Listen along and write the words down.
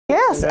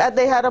Yes,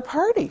 they had a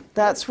party.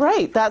 That's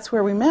right. That's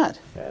where we met.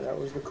 Yeah, that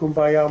was the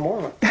Kumbaya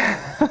moment.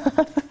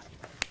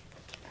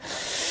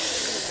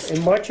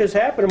 And much has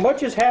happened. And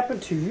much has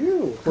happened to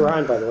you. We're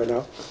on, by the way,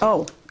 now.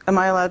 Oh, am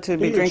I allowed to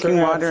be drinking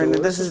water? And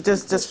this is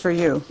just for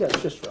you. Yeah,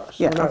 it's just for us.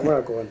 Yeah, we're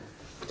not going.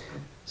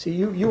 See,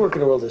 you work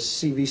in the world of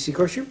CBC. Of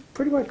course, you're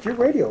pretty much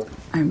radio.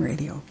 I'm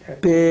radio. Okay.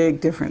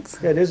 Big difference.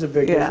 Yeah, it is a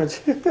big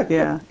difference.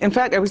 Yeah. In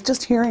fact, I was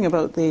just hearing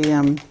about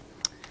the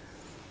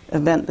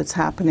event that's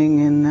happening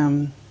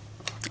in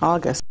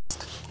August.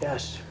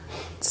 Yes.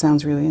 It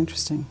sounds really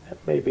interesting.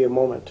 That may be a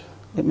moment.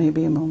 It may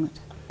be a moment.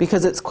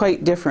 Because it's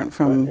quite different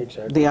from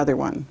the other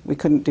one. We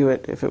couldn't do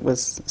it if it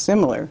was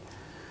similar.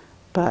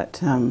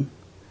 But I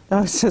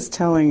was just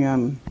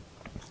telling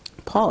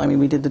Paul, I mean,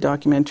 we did the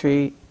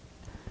documentary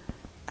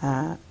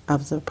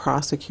of the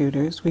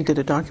prosecutors. We did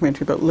a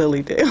documentary about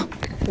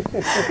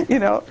Lilydale. You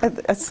know,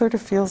 it sort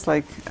of feels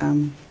like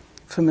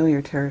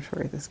familiar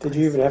territory, this place. Did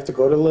you even have to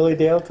go to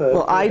Lilydale to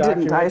Well, I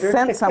didn't. I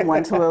sent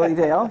someone to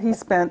Lilydale. He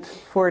spent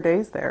 4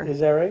 days there. Is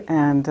that right?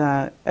 And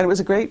it was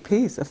a great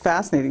piece, a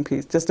fascinating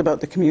piece, just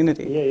about the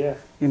community. Yeah, yeah.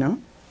 You know?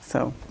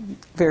 So,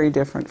 very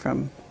different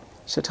from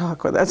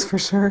Chautauqua, that's for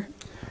sure.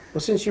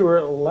 Well, since you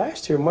were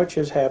last here, much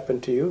has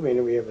happened to you. I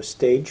mean, we have a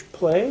stage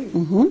play.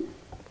 Mm-hmm.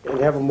 And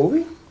you have a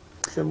movie?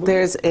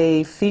 There's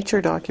a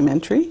feature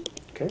documentary,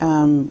 okay.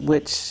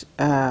 Which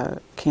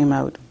came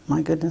out,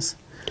 my goodness,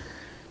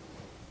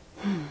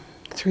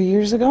 3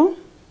 years ago,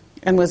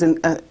 and was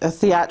a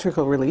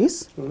theatrical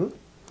release. Mm-hmm.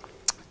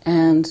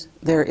 And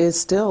there is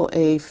still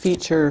a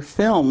feature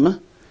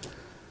film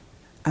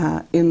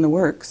in the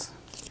works.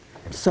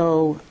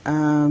 So,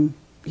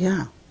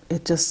 yeah,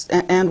 it just,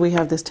 and we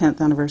have this 10th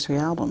anniversary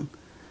album.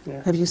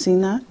 Yeah. Have you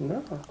seen that?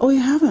 No. Oh, you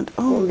haven't?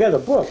 Oh. Well, we got the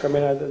book. I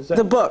mean,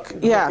 the book,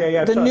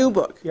 yeah, the new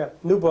book. Yeah,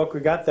 new book.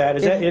 We got that.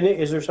 Is that in it?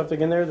 Is there something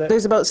in there that?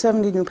 There's about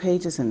 70 new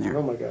pages in there.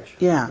 Oh my gosh.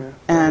 Yeah,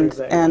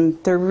 and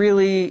they're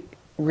really,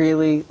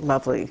 really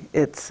lovely.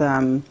 It's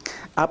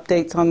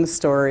updates on the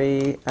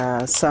story,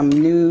 some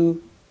new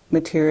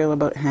material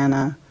about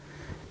Hana,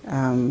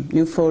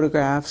 new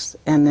photographs,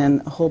 and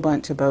then a whole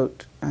bunch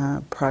about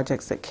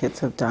projects that kids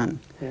have done.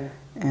 Yeah.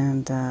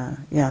 And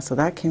yeah, so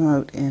that came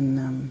out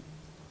in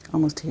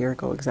almost a year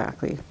ago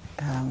exactly.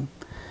 Yeah,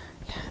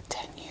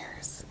 10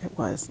 years. It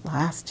was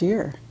last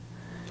year.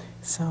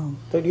 So.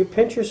 Do you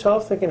pinch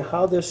yourself thinking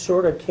how this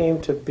sort of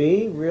came to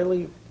be,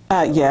 really?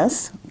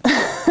 Yes. You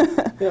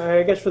know,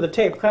 I guess for the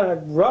tape, kind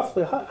of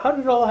roughly, how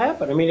did it all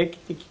happen? I mean, it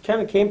kind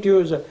of came to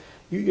you as and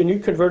you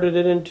converted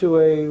it into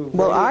a...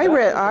 Well, I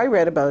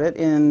read about it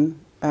in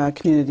a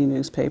community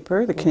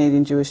newspaper, the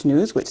Canadian Jewish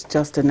News, which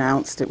just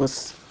announced it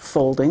was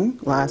folding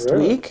last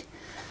week.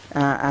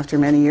 After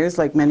many years,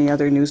 like many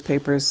other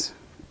newspapers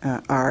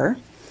are.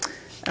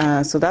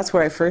 So that's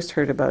where I first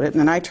heard about it. And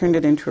then I turned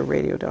it into a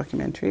radio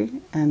documentary.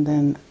 And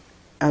then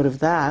out of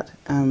that,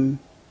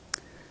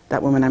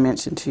 that woman I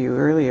mentioned to you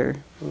earlier,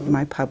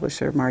 my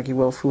publisher, Margie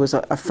Wolf, who was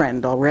a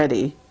friend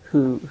already,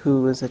 who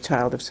was a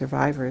child of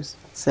survivors,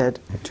 said,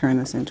 turn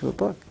this into a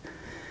book.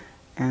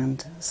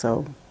 And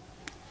so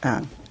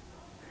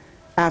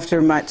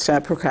after much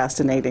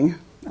procrastinating,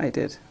 I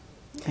did.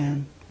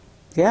 And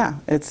yeah,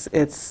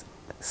 it's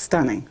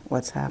stunning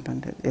what's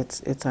happened.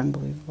 It's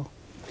unbelievable.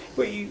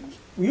 Were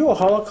you a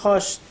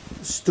Holocaust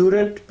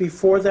student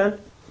before then?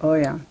 Oh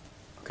yeah.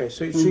 Okay,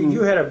 so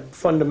you had a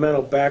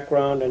fundamental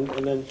background, and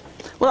then.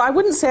 Well, I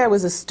wouldn't say I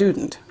was a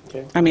student.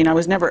 Okay. I mean, I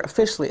was never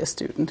officially a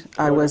student.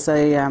 I was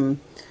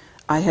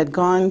I had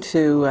gone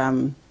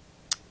to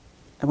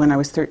when I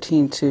was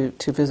 13 to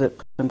visit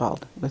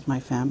Buchenwald with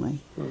my family,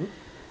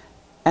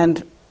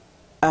 and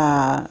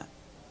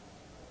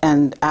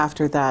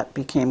after that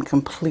became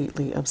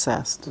completely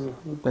obsessed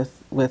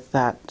with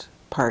that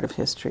part of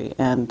history.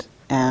 And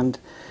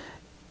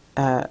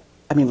I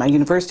mean, my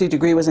university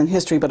degree was in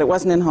history, but it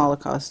wasn't in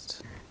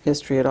Holocaust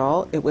history at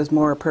all. It was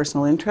more a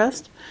personal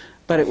interest,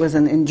 but it was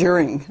an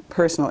enduring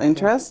personal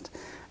interest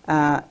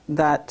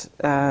that,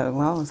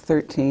 well, I was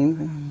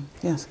 13,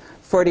 yes,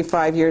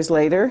 45 years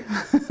later,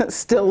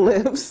 still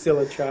lives. Still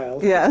a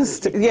child.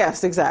 Yes,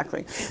 yes,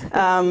 exactly.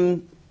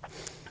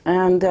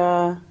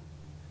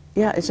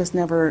 Yeah, it just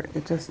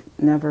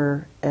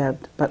never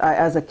ebbed. But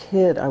as a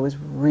kid, I was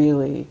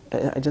really,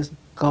 I just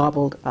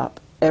gobbled up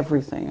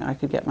everything I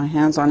could get my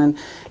hands on.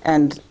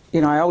 And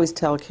you know, I always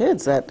tell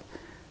kids that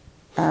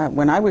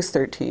when I was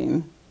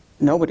 13,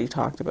 nobody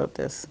talked about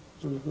this.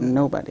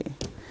 Nobody.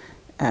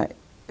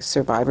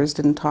 Survivors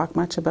didn't talk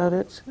much about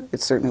it.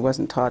 It certainly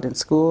wasn't taught in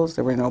schools.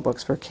 There were no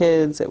books for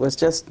kids. It was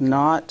just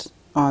not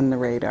on the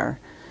radar.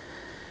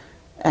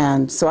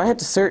 And so I had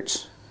to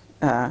search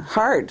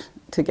hard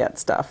to get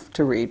stuff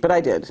to read, but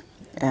I did.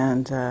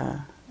 And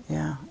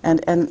yeah,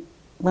 and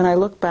when I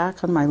look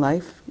back on my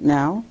life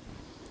now,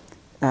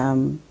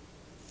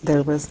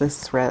 there was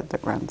this thread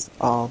that runs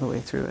all the way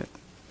through it.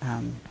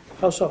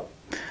 How so?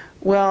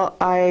 Well,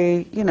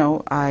 I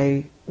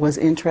was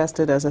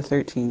interested as a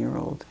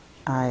 13-year-old.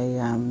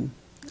 Now,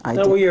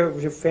 was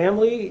your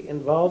family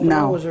involved?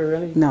 No. Was there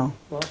any? No.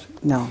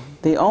 No.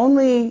 The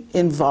only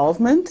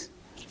involvement,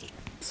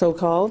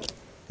 so-called,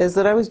 is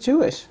that I was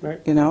Jewish,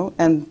 Right. you know,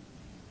 and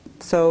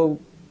so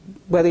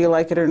whether you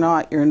like it or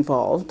not, you're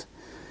involved.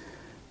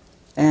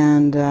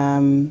 And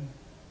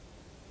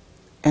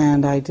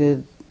I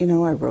did, you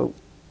know, I wrote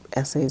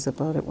essays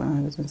about it when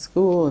I was in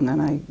school, and then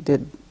I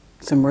did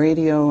some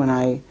radio, and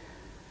I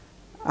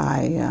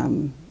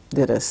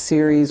did a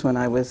series when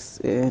I was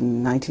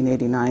in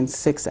 1989,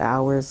 6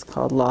 hours,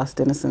 called Lost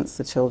Innocents,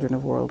 The Children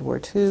of World War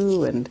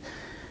II, and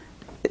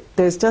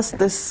there's just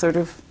this sort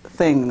of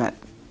thing that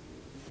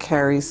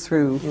carries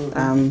through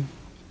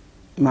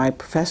my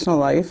professional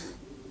life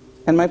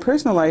and my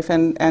personal life,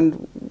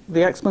 and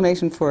the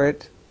explanation for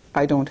it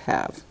I don't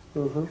have,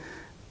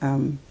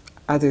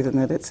 other than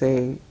that it's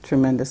a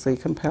tremendously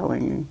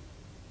compelling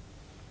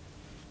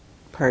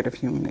part of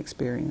human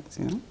experience,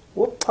 you know.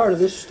 What part of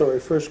this story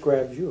first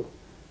grabbed you?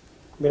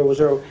 I mean,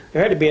 there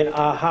had to be an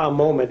aha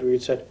moment where you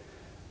said,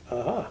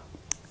 aha.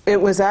 It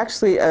was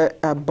actually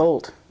a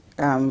bolt.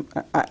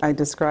 I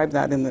described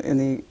that in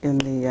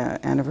the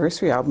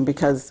anniversary album,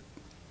 because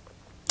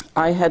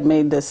I had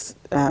made this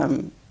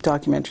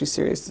documentary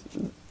series,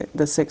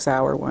 the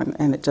 6-hour one,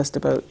 and it just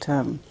about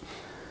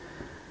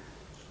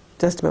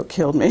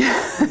killed me.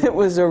 It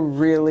was a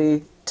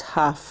really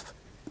tough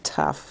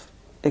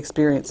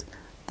experience.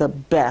 The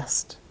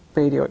best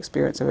radio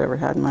experience I've ever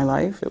had in my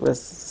life. It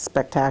was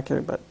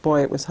spectacular, but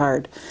boy, it was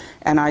hard.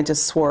 And I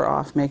just swore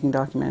off making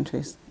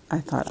documentaries. I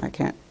thought,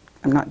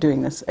 I'm not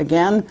doing this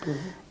again,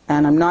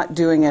 and I'm not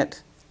doing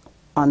it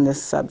on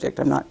this subject.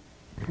 I'm not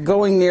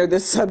going near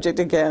this subject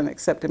again,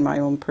 except in my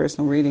own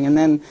personal reading.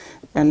 And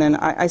then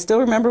I still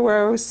remember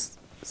where I was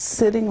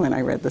sitting when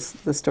I read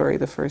the story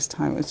the first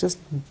time. It was just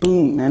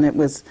boom, and it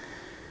was,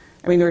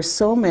 I mean, there were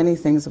so many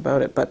things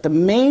about it, but the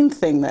main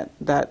thing that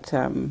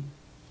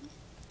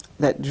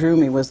drew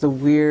me was the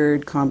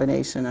weird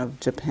combination of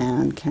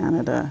Japan,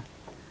 Canada,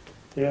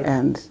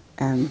 and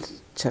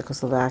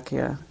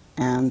Czechoslovakia,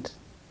 and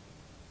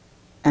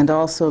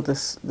also the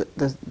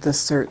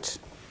search,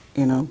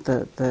 you know,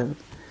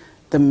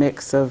 the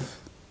mix of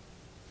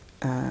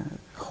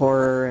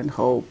horror and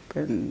hope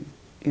and,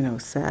 you know,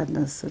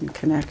 sadness and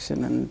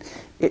connection, and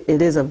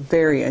it is a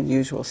very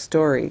unusual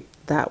story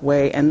that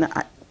way. And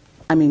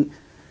I mean,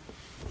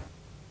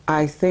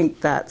 I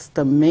think that's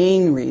the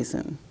main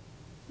reason.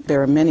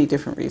 There are many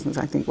different reasons,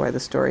 I think, why the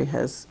story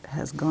has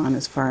gone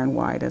as far and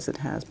wide as it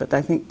has, but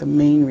I think the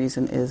main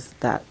reason is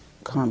that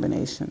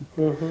combination.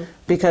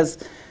 Because,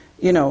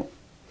 you know,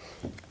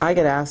 I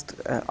get asked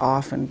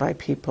often by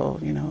people,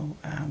 you know,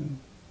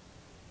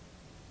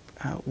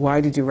 why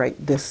did you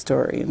write this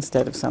story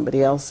instead of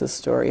somebody else's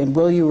story? And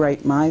will you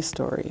write my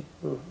story?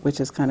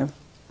 Which is kind of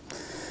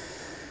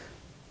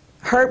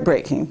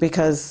heartbreaking,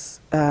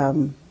 because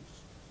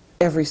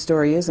every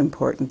story is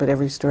important, but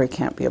every story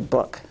can't be a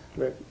book,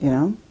 you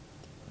know?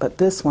 But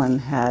this one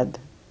had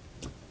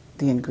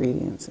the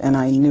ingredients, and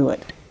I knew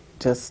it.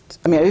 Just,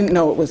 I mean, I didn't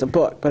know it was a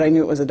book, but I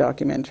knew it was a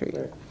documentary.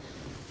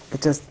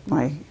 It just,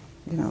 you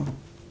know,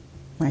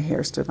 my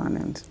hair stood on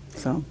end,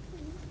 so.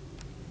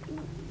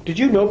 Did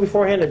you know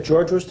beforehand that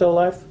George was still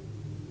alive?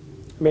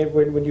 I mean,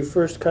 when the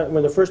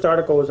first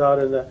article was out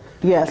in the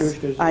Yes,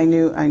 Jewish I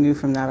knew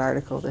from that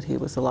article that he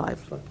was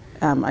alive.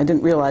 I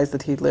didn't realize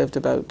that he lived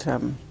about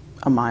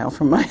a mile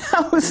from my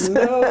house.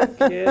 No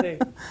kidding.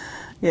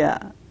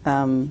 Yeah.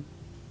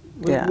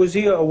 Yeah. Was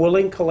he a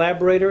willing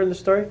collaborator in the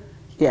story?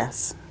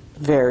 Yes,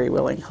 very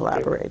willing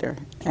collaborator.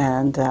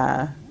 And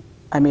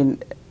I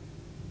mean,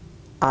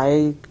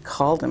 I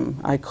called him.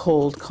 I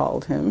cold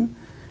called him.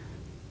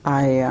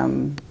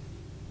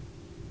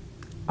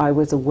 I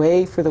was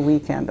away for the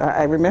weekend.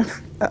 I remember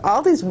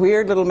all these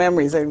weird little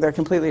memories. They're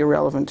completely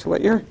irrelevant to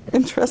what you're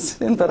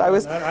interested in, but I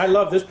was... I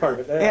love this part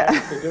of it. Yeah. I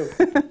actually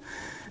do.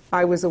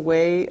 I was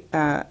away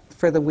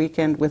for the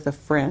weekend with a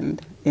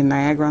friend in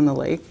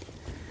Niagara-on-the-Lake,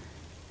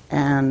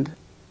 and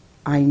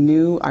I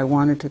knew I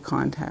wanted to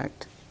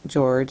contact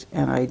George,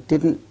 and I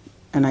didn't,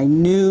 and I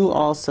knew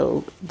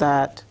also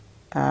that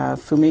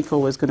Fumiko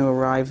was going to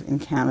arrive in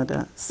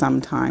Canada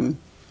sometime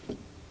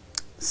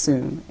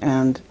soon,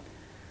 and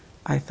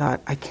I thought,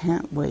 I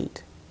can't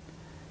wait.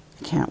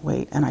 I can't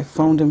wait. And I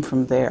phoned him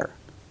from there.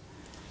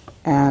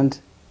 And,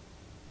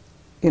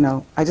 you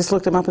know, I just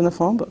looked him up in the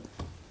phone book.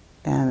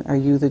 And, are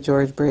you the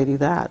George Brady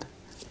that?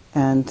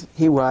 And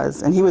he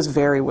was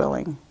very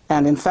willing.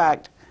 And in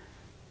fact,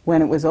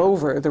 when it was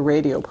over, the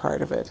radio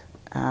part of it,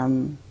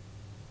 and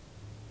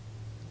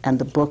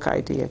the book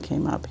idea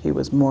came up, he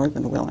was more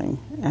than willing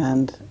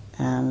and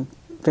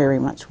very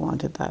much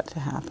wanted that to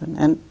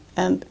happen.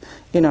 And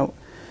you know,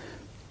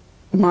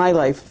 my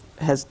life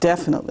has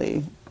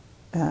definitely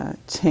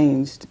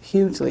changed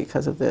hugely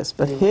because of this,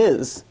 but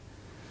his,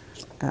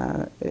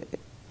 you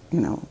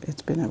know,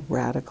 it's been a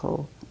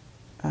radical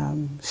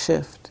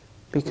shift,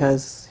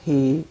 because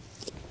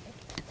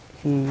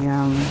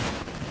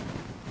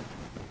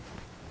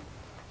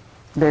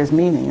there's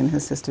meaning in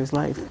his sister's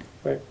life,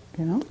 Right.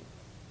 you know?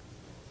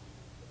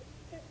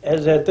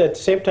 As at the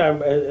same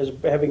time as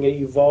having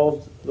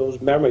evolved those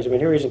memories, I mean,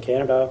 here he's in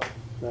Canada,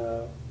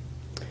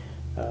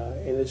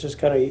 And it just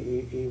kind of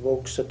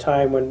evokes a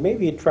time when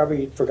maybe he'd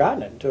probably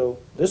forgotten it until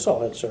this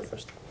all had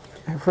surfaced.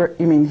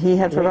 You mean he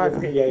had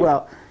forgotten? Yeah.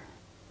 Well,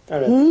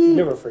 You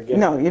never forget.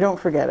 No, you don't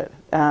forget it.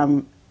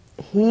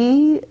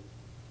 He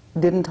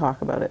didn't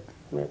talk about it.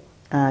 Right.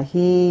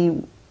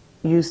 He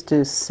used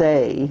to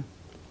say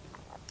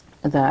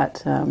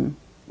that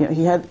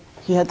he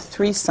had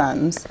 3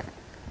 sons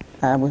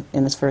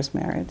in his first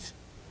marriage,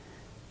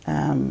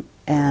 and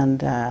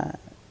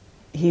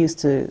he used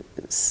to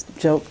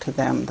joke to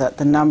them that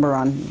the number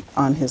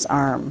on his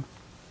arm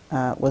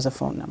was a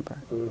phone number.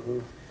 Mm-hmm.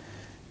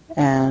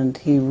 And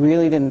he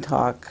really didn't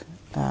talk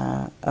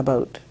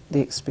about the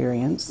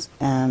experience,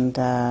 and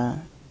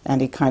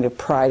he kind of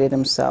prided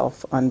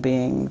himself on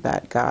being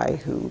that guy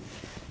who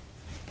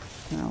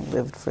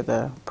lived for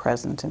the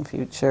present and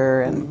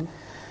future, and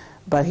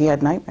but he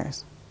had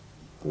nightmares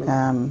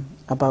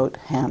about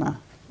Hana.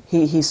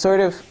 He used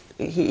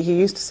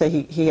to say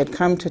he had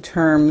come to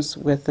terms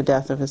with the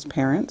death of his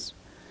parents,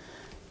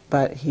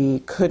 but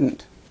he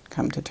couldn't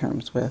come to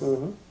terms with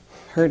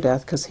her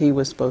death because he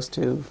was supposed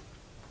to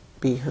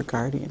be her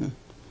guardian.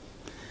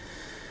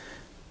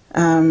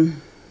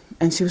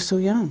 And she was so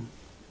young.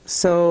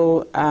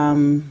 So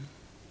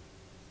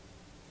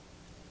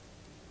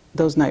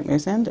those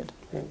nightmares ended,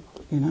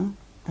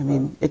 I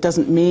mean, it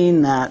doesn't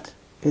mean that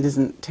it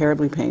isn't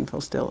terribly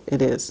painful still.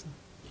 It is.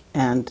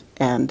 And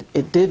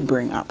it did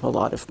bring up a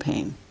lot of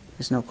pain.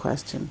 There's no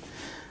question.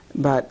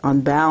 But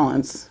on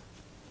balance,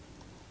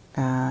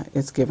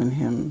 it's given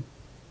him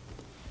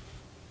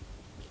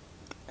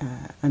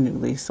a new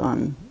lease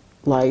on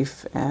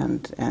life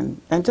and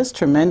just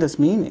tremendous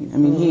meaning. I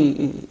mean,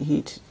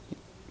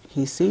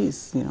 he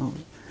sees,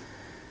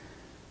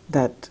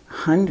 that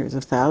hundreds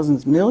of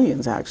thousands,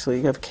 millions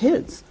actually, of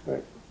kids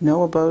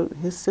know about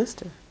his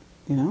sister,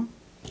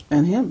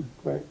 and him.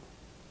 Right.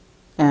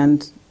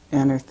 And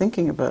are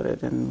thinking about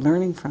it and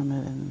learning from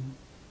it, and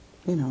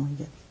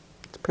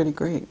it's pretty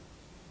great.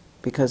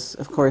 Because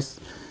of course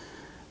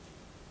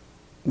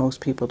most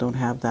people don't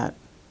have that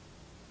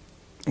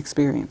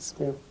experience.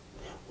 Yeah.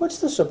 What's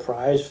the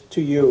surprise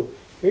to you?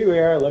 Here we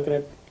are looking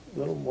at a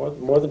little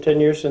more than 10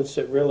 years since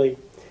the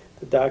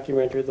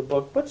documentary, the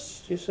book.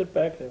 You sit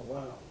back and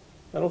wow,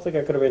 I don't think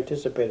I could have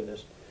anticipated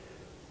this.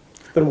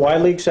 It's been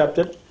widely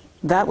accepted.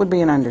 That would be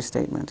an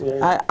understatement.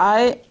 Yeah.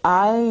 I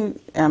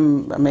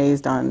am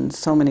amazed on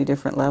so many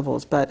different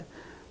levels, but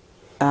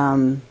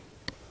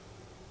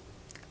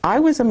I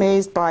was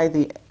amazed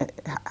by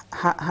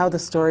how the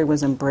story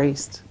was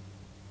embraced,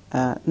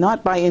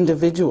 not by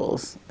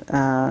individuals,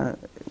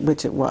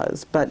 which it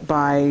was, but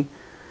by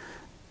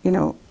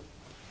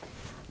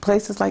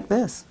places like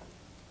this,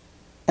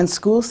 and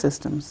school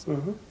systems,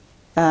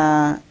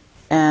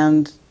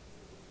 and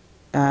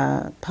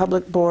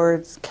public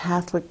boards,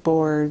 Catholic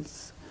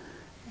boards.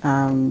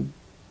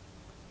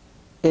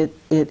 It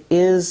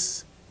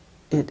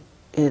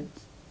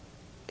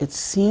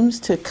seems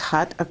to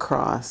cut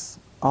across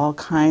all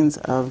kinds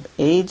of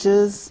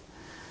ages,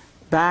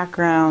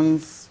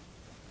 backgrounds,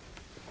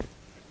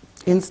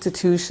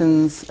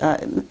 institutions.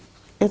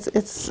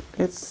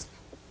 It's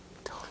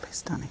totally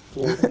stunning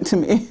to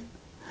me.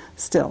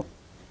 Still.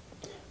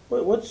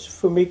 What's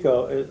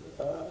Fumiko?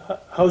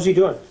 How's he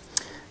doing?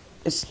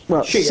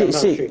 Well, she.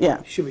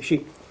 Yeah.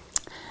 She.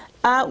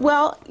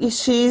 Well,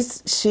 she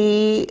is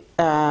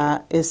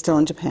still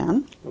in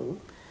Japan,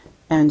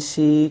 and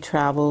she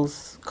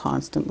travels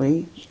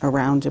constantly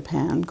around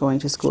Japan, going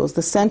to schools.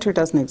 The center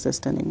doesn't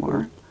exist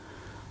anymore.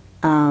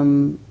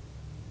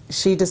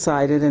 She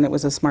decided, and it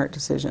was a smart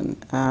decision,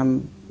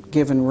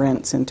 given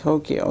rents in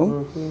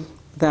Tokyo,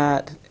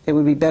 that it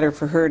would be better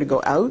for her to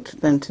go out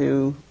than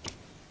to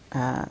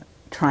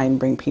try and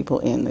bring people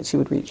in, that she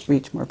would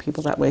reach more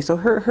people that way. So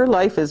her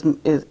life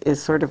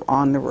is sort of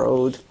on the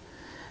road.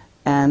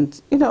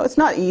 And, it's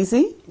not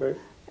easy. Right.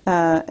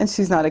 And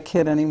she's not a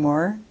kid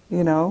anymore,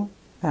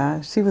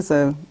 She was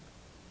a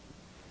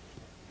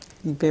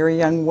very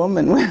young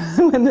woman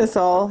when this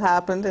all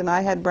happened, and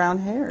I had brown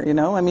hair,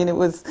 I mean, it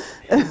was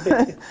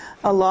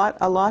a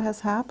lot has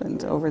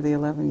happened over the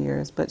 11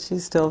 years, but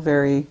she's still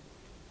very,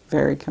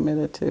 very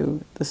committed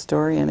to the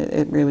story, and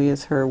it really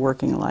is her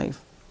working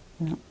life.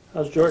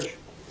 How's George?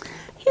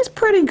 He's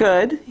pretty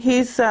good.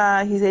 He's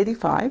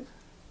 85.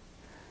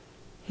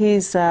 He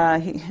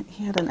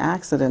had an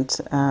accident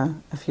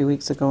a few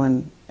weeks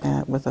ago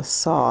with a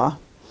saw,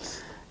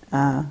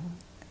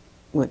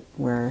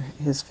 where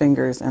his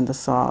fingers and the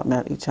saw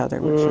met each other,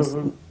 which is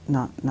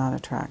not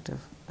attractive,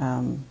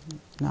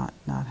 not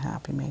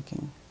happy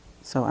making.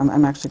 So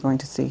I'm actually going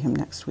to see him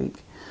next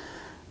week,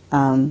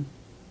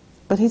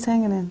 but he's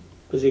hanging in.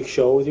 Does he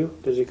show with you?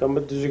 Does he come?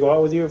 Does he go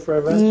out with you for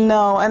events?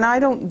 No, and I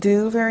don't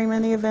do very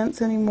many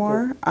events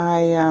anymore.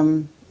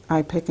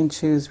 I pick and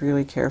choose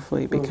really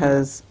carefully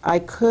because I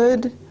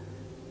could.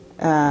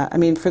 I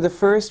mean, for the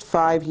first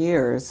 5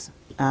 years,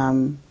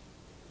 it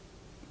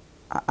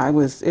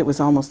was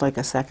almost like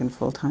a second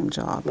full-time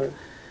job,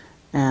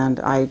 and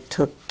I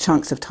took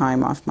chunks of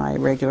time off my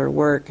regular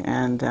work,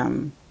 and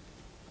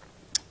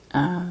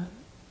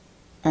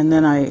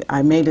then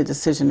I made a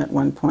decision at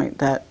one point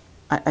that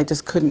I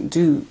just couldn't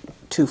do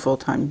 2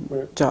 full-time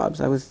Right. jobs.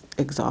 I was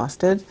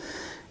exhausted.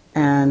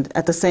 And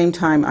at the same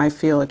time, I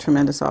feel a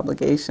tremendous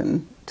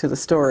obligation to the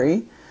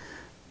story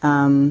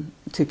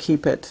to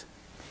keep it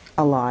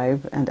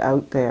alive and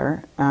out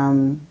there.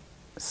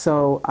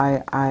 So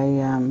I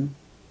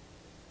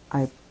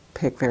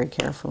pick very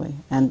carefully.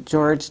 And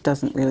George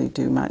doesn't really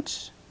do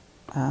much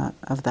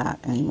of that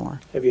anymore.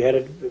 Have you had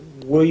it?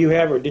 Will you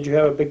have, or did you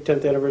have a big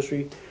 10th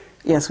anniversary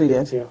Yes, we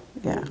did. Yeah.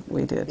 Yeah,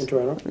 we did. in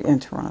Toronto? In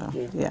Toronto,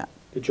 Yeah. yeah.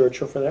 Did George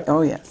show for that?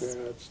 Oh, yes.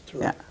 Yeah, that's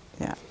Yeah,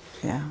 terrific.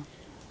 yeah.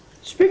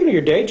 Speaking of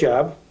your day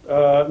job,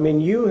 I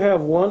mean, you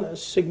have won a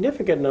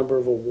significant number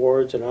of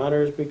awards and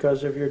honors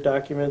because of your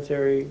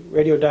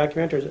radio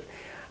documentaries.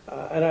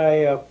 And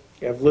I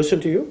have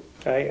listened to you.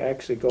 I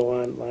actually go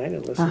online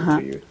and listen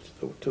to you,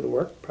 to the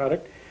work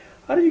product.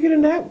 How did you get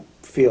in that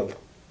field?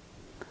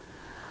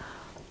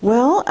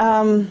 Well,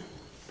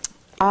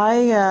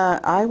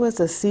 I was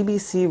a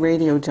CBC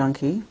radio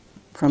junkie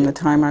from the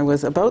time I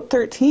was about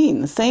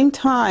 13, the same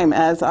time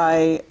as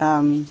I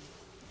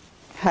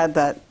had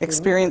that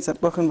experience at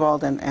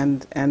Buchenwald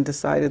and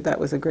decided that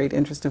was a great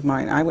interest of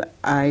mine.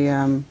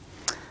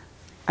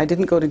 I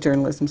didn't go to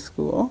journalism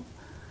school.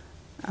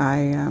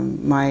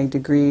 My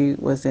degree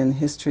was in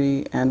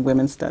history and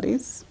women's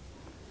studies,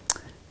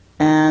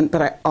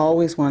 but I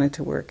always wanted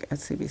to work at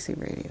CBC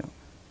Radio.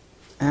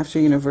 After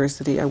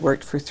university, I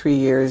worked for 3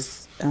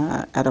 years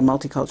at a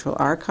multicultural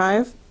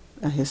archive,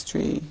 a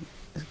history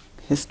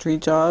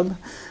job,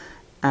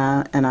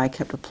 and I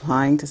kept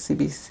applying to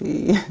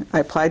CBC. I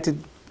applied to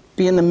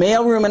be in the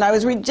mailroom, and I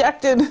was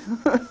rejected.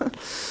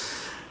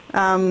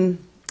 And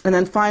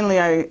then finally,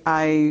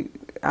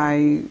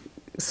 I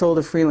sold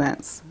a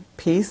freelance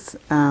piece,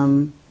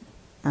 and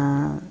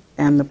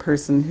the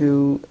person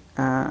who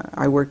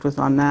I worked with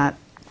on that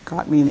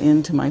got me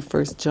into my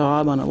first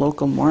job on a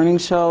local morning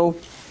show,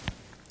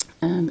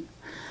 and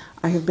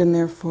I have been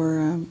there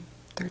for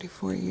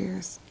 34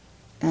 years,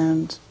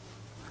 and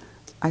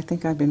I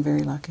think I've been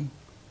very lucky.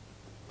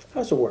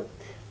 How's it work?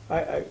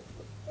 I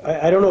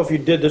don't know if you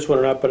did this one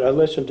or not, but I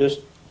listened just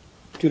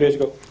 2 days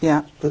ago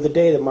Yeah. to the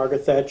day that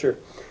Margaret Thatcher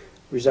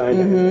resigned,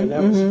 and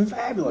that was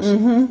fabulous,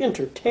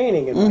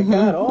 entertaining, and my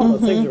God, all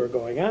the things that were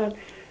going on.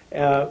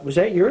 Was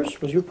that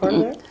yours? Was you part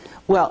of that?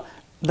 Well,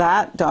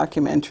 that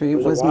documentary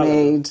Was a was while ago.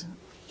 made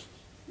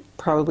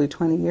probably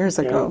 20 years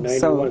ago. 91, so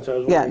so I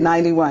was yeah, wondering.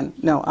 91.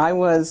 No, I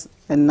was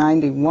in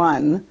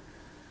 91.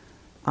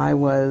 I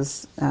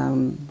was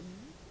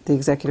the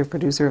executive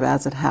producer of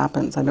As It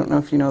Happens. I don't know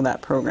if you know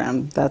that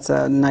program. That's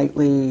a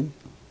nightly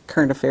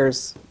current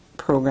affairs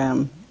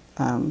program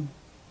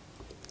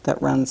that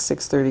runs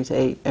 6:30 to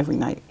 8 every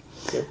night.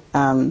 Okay.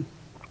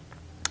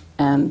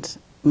 And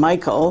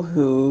Michael,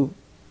 who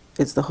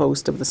is the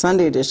host of the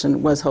Sunday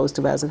edition, was host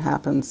of As It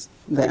Happens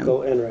then.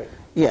 Michael Enright.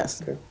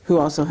 Yes, Okay. who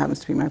also happens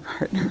to be my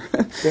partner.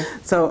 Okay.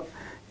 So,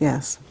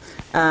 yes.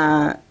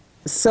 No,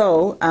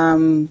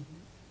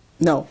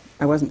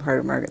 I wasn't part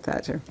of Margaret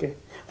Thatcher. Okay.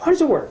 How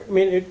does it work? I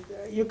mean,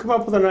 you come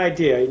up with an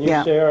idea, and you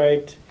Yeah. say, all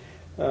right,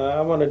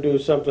 I want to do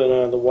something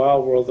on the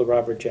Wild World of the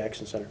Robert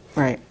Jackson Center.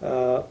 Right.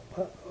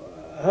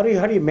 How do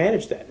you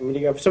manage that? I mean,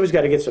 somebody's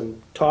got to get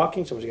some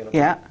talking, somebody's got to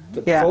Yeah.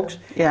 the Yeah. folks,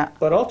 Yeah.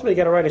 but ultimately you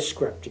got to write a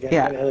script. You got to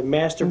Yeah. have a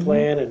master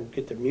plan and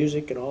get the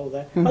music and all of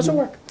that. How's it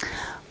work?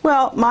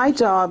 Well, my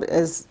job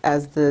as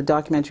the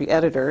documentary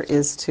editor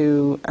is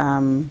to,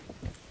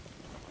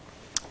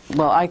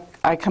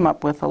 I come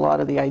up with a lot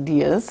of the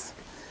ideas,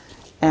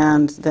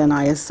 and then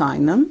I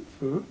assign them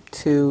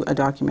to a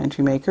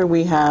documentary maker.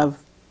 We have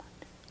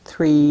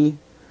 3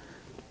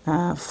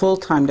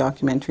 full-time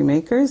documentary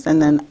makers,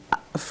 and then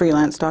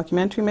freelance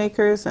documentary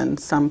makers, and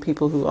some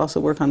people who also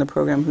work on the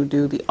program who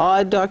do the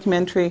odd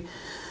documentary.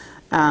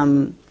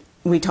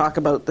 We talk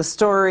about the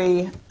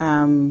story.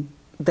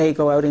 They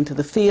go out into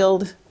the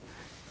field.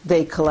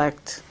 They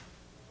collect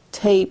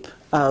tape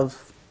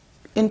of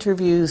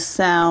interviews,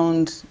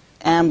 sound,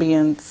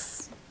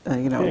 ambience,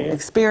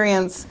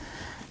 experience,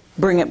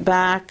 bring it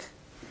back,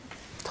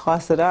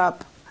 toss it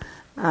up,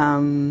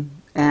 and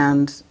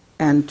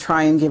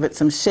try and give it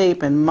some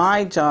shape. And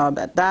my job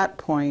at that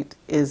point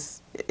is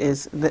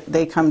that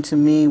they come to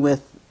me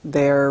with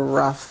their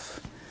rough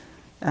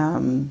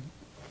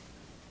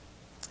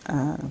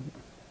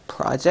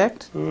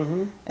project,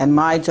 and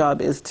my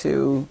job is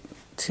to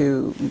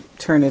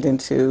turn it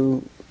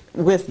into,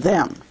 with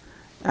them,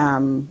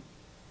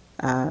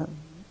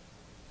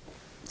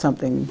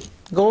 something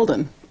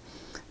golden.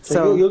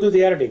 So you'll do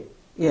the editing.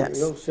 Yes.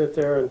 You'll sit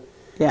there and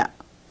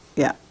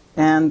Yeah,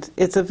 and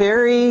it's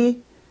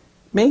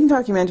making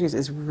documentaries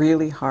is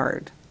really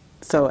hard.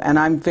 So, and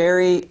I'm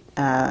very,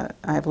 I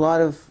have a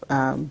lot of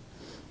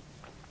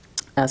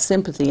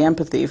sympathy,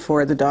 empathy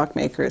for the doc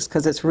makers,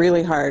 because it's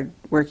really hard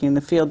working in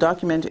the field.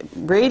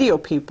 Radio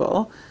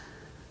people,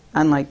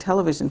 unlike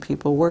television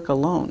people, work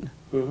alone.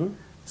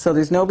 So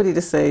there's nobody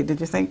to say, did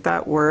you think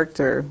that worked,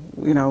 or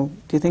do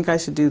you think I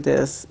should do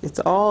this? It's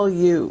all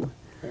you.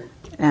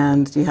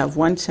 And you have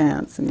one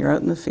chance, and you're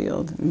out in the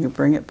field, and you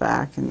bring it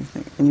back, and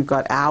you've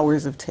got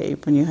hours of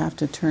tape, and you have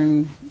to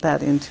turn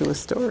that into a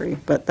story.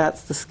 But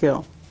that's the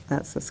skill.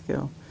 That's the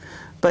skill.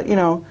 But, you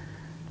know,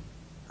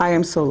 I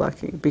am so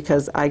lucky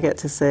because I get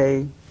to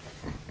say,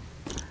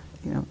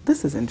 you know,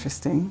 this is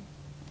interesting,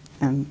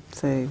 and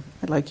say,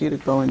 I'd like you to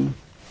go and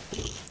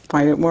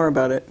find out more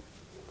about it.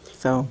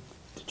 So.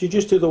 Did you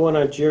just do the one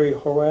on Jerry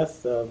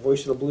Horwath,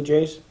 voice of the Blue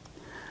Jays?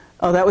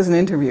 Oh, that was an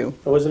interview.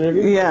 Oh, was it an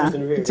interview? Yeah, It was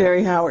an interview.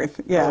 Jerry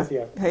Howarth. Yeah. Howarth,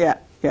 yeah.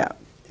 Yeah.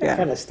 That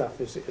kind of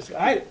stuff is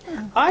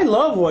I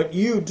love what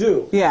you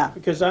do. Yeah.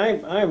 Because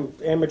I'm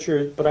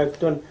amateur, but I've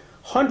done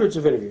hundreds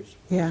of interviews.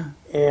 Yeah.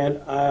 And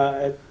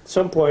at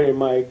some point in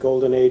my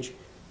golden age,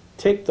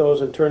 take those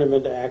and turn them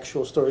into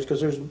actual stories,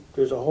 because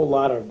there's a whole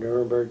lot of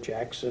Nuremberg,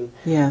 Jackson,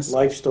 Yes.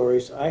 life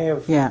stories. I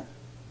have, Yeah.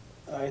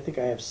 I think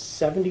I have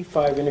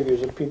 75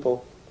 interviews of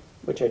people,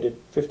 which I did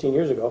 15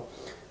 years ago,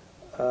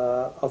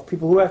 of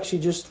people who actually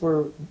just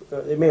were,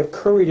 they may have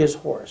curried his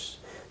horse.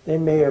 They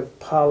may have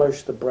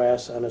polished the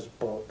brass on his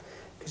boat,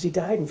 because he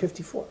died in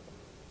 '54.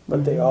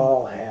 But they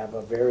all have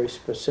a very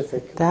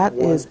specific That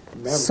is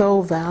memory.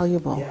 so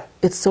valuable. Yeah.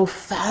 It's so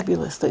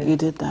fabulous that you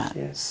did that.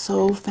 Yeah.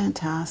 So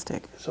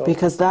fantastic. So-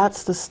 Because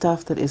that's the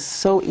stuff that is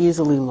so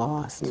easily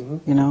lost,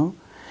 you know?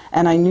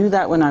 And I knew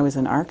that when I was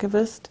an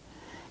archivist,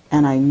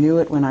 and I knew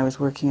it when I was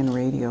working in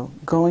radio.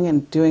 Going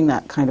and doing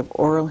that kind of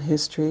oral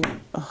history,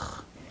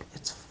 ugh,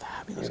 it's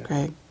fabulous, Yeah.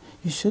 Greg.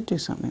 You should do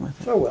something with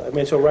it. Oh, well, I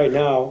mean, so right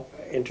now,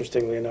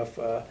 interestingly enough,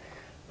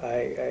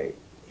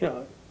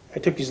 I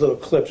took these little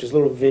clips, these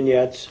little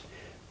vignettes,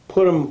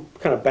 put them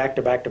kind of back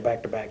to back to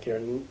back to back. You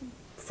know,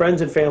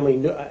 friends and family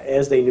knew,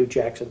 as they knew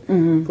Jackson.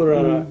 Put it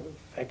on in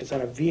fact, it's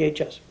on a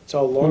VHS. That's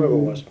how long ago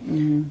it was.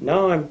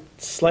 Now I'm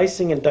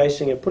slicing and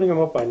dicing and putting them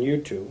up on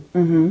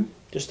YouTube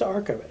just to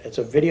archive it. It's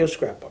a video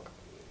scrapbook.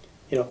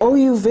 You know. Oh,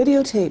 you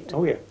videotaped.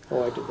 Oh yeah.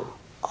 Oh, I did that.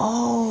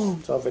 Oh,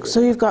 It's all video. so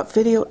you've got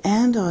video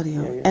and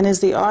audio. Yeah, yeah. And is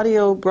the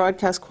audio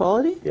broadcast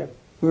quality? Yeah.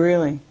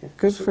 Really?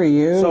 Good for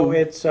you. So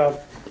it's.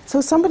 So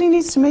somebody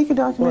needs to make a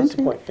Well, that's the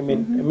documentary. point. I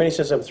mean, in many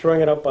senses, I'm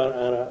throwing it up on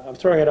a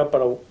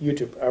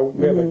YouTube.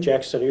 We have a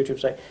Jackson YouTube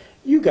site.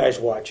 You guys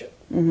watch it.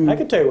 I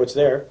can tell you what's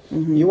there.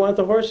 You want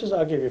the horses?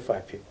 I'll give you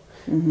 5 people.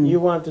 You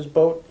want this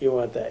boat? You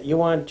want that. You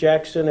want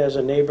Jackson as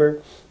a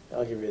neighbor?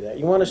 I'll give you that.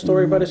 You want a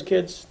story about his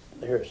kids?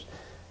 Here's.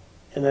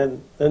 And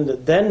then the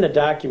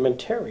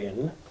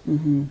documentarian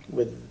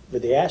with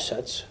the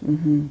assets, a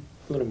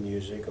little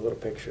music, a little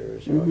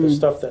pictures, you know, the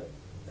stuff that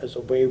is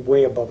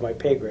way above my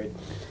pay grade.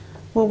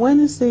 Well, when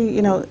is the,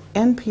 you know,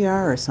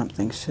 NPR or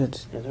something should,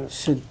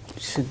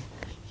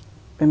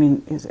 I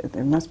mean,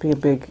 there must be a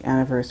big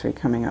anniversary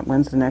coming up.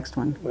 When's the next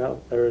one?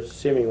 Well, there's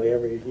seemingly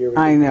every year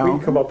I know. we can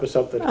come up with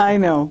something. I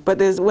know, but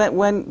there's,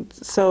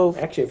 so,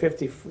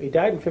 Actually, he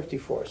died in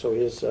 '54, so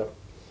his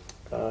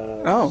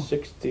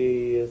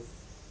 60th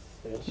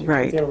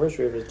Right.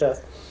 anniversary of his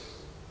death,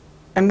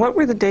 and what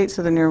were the dates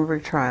of the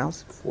Nuremberg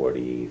trials?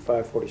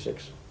 45,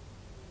 46.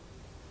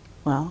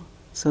 Well,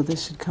 so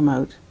this should come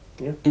out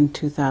Yeah. in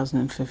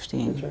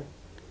 2015. That's right.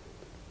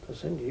 So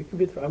Cindy, you can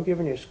be. I'm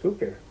giving you a scoop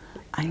here.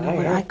 I know,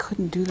 but I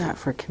couldn't do that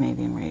for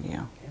Canadian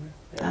radio,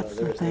 That's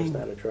the thing.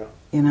 That's not a draw.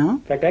 you know? In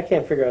fact, I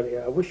can't figure out.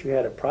 I wish you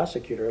had a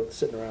prosecutor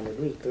sitting around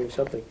who was doing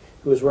something,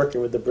 who was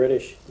working with the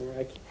British.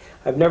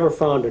 I've never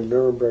found a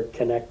Nuremberg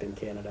Connect in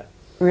Canada.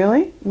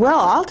 Really? Well,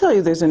 I'll tell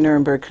you there's a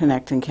Nuremberg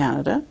Connect in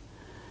Canada,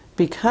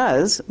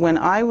 because when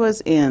I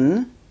was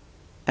in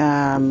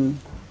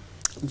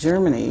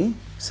Germany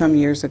some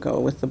years ago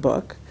with the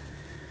book,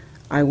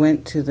 I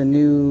went to the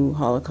new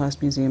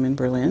Holocaust Museum in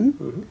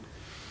Berlin,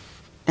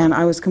 and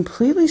I was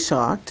completely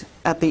shocked.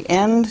 At the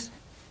end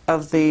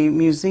of the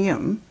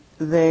museum,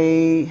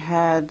 they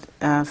had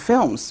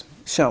films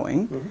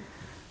showing,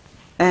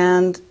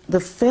 and the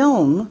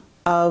film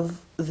of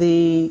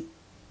the,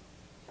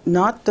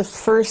 not the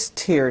first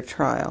tier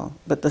trial,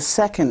 but the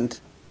second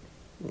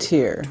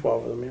tier,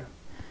 12 of them,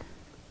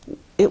 yeah.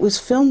 it was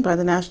filmed by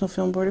the National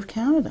Film Board of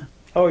Canada.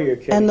 Oh, you're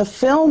kidding. And the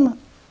film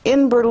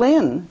in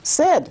Berlin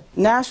said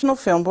National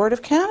Film Board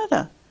of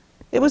Canada.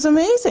 It was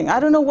amazing. I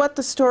don't know what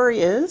the story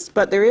is,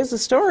 but there is a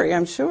story,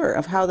 I'm sure,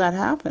 of how that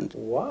happened.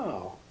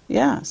 Wow.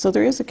 Yeah, so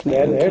there is a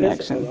Canadian There it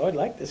is. connection. Oh, I'd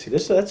like to see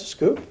this. That's a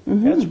scoop.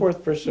 That's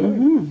worth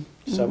pursuing.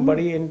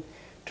 Somebody in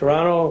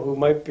Toronto who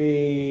might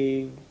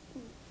be,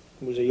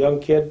 was a young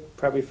kid,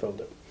 probably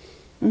filmed it.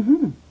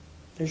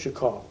 There's your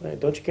call.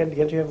 Don't you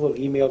have a little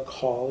email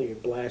call you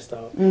blast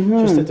out?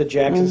 Just at the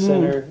Jackson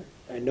Center,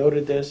 I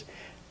noted this.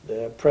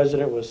 The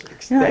president was Yeah, I'd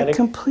ecstatic.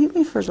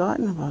 completely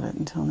forgotten about it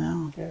until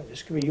now. Yeah,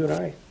 this could be you and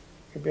I.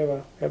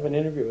 Maybe have an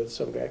interview with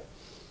some guy.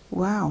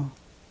 Wow.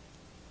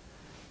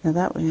 Now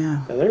that,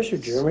 yeah, Now there's your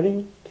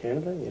Germany,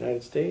 Canada,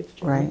 United States.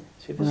 Germany. Right,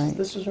 See, right.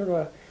 this is sort of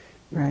a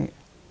right.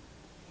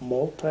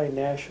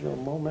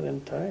 multinational moment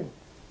in time.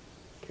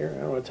 Karen,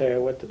 I don't want to tell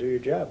you what to do your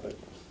job, but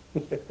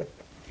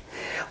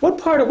what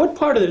part of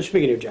the,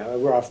 speaking of your job,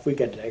 we're off. We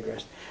got to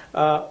digress.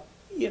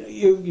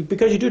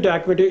 Because you do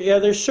documentary. Yeah,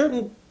 there's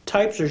certain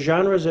types or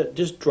genres that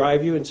just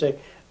drive you and say,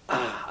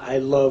 I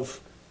love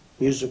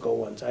musical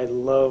ones. I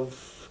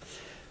love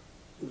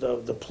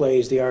the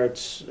plays, the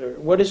arts. Or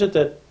what is it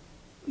that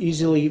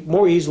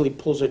more easily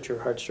pulls at your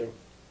heartstring?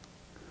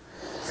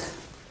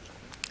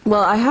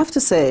 Well, I have to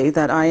say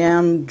that I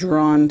am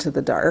drawn to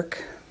the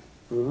dark,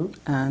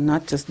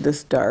 not just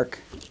this dark,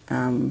 but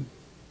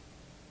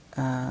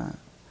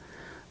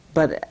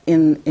I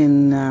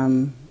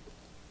mean,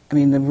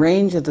 the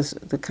range of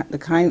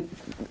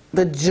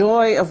the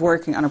joy of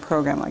working on a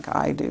program like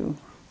I do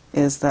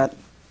is that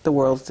the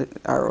world's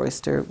our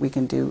oyster. We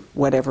can do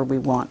whatever we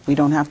want. We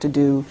don't have to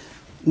do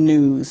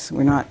news.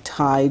 We're not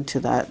tied to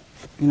that,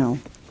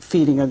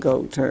 feeding a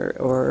goat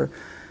or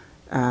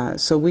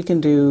so we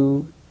can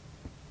do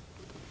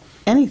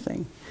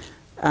anything.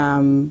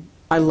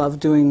 I love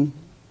doing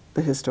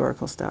the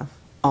historical stuff,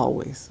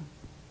 always.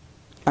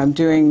 I'm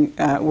doing,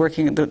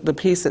 working, the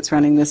piece that's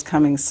running this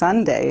coming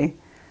Sunday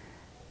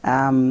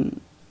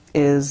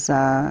is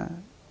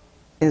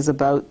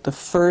about the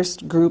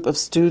first group of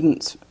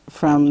students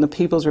from the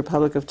People's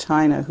Republic of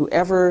China who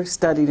ever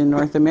studied in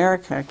North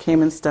America,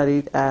 came and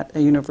studied at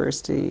a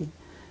university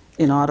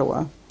in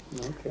Ottawa.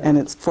 Okay. And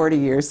it's 40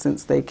 years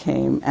since they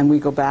came, and we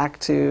go back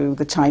to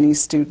the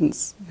Chinese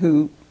students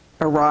who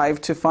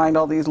arrived to find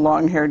all these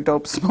long-haired,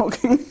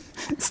 dope-smoking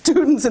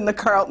students in the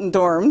Carleton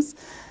dorms,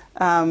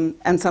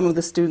 and some of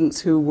the students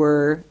who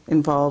were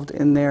involved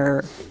in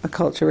their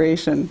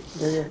acculturation.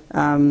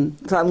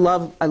 So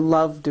I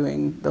love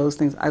doing those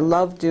things. I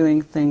love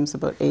doing things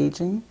about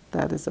aging.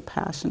 That is a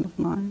passion of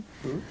mine.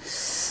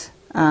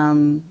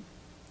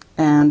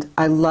 And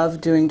I love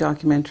doing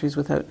documentaries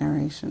without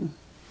narration.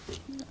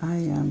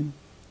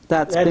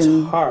 That's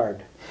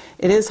hard.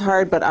 It is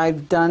hard, but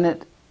I've done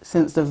it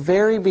since the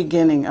very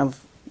beginning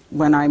of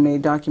when I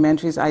made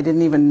documentaries. I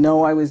didn't even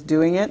know I was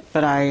doing it,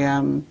 but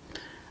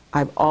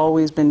I've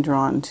always been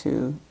drawn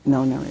to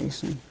no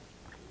narration.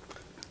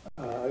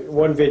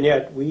 One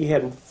vignette, we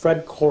had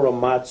Fred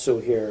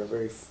Korematsu here, a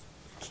very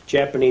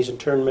Japanese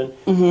internment,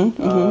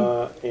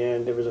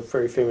 and there was a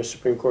very famous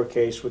Supreme Court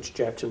case which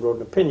Jackson wrote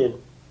an opinion,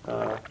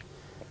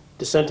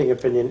 dissenting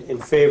opinion, in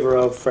favor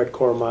of Fred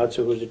Korematsu,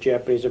 who was a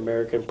Japanese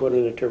American, put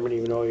in internment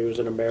even though he was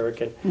an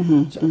American.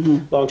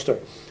 Long story.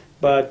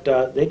 But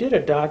they did a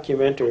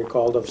documentary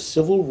called Of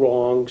Civil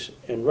Wrongs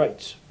and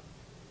Rights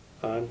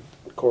on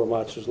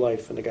Korematsu's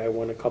life, and the guy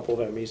won a couple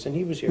of Emmys, and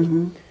he was here.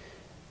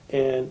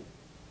 And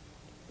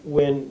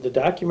when the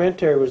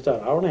documentary was done,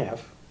 hour and a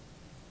half,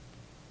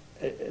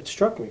 it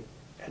struck me.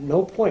 At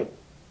no point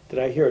did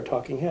I hear a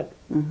talking head.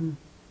 I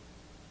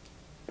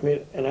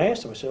mean, and I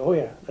asked him, I said, oh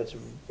yeah, that's,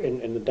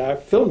 in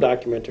the film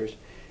documentaries,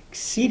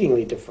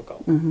 exceedingly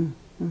difficult,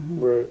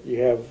 where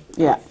you have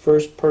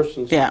first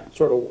persons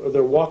sort of, they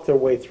walk their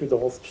way through the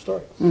whole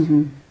story.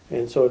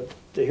 And so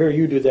to hear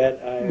you do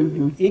that,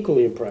 I'm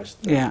equally impressed.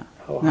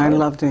 I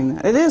love doing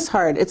that. It is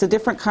hard. It's a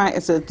different kind.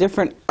 It's a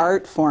different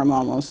art form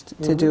almost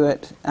to do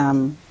it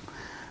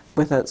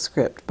without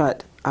script.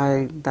 But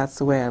that's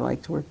the way I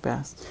like to work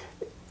best.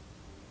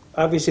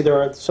 Obviously,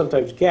 there are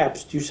sometimes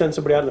gaps. Do you send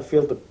somebody out in the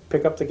field to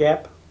pick up the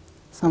gap?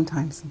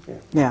 Sometimes.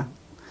 Yeah.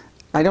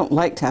 I don't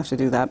like to have to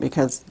do that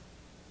because,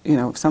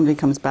 if somebody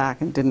comes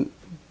back and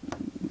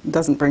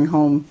doesn't bring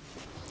home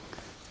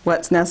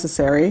what's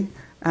necessary,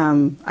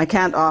 I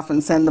can't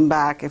often send them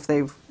back if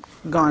they've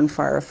gone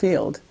far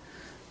afield.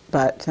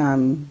 But,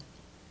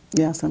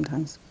 yeah,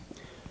 sometimes.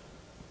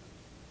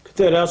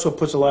 That also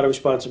puts a lot of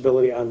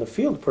responsibility on the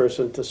field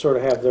person to sort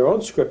of have their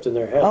own script in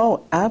their head.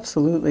 Oh,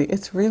 absolutely.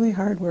 It's really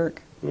hard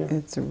work.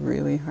 It's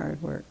really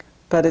hard work.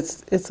 But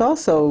it's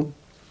also,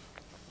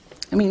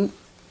 I mean,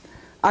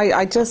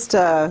 I just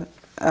had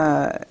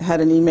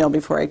an email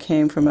before I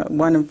came from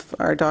one of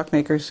our doc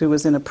makers who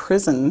was in a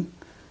prison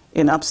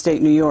in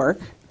upstate New York,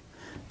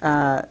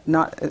 or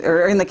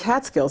in the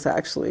Catskills,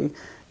 actually.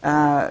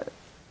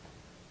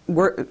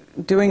 We're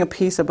doing a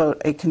piece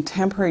about a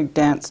contemporary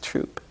dance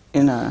troupe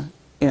in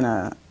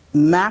a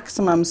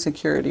maximum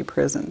security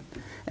prison,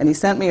 and he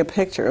sent me a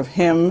picture of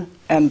him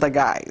and the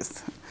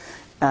guys.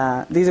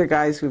 These are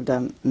guys who've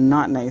done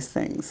not nice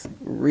things,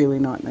 really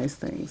not nice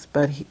things.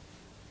 But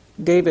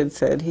David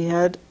said he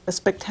had a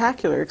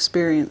spectacular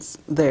experience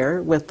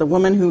there with the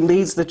woman who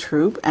leads the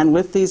troupe and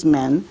with these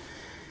men.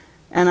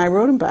 And I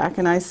wrote him back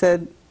and I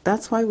said,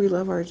 that's why we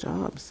love our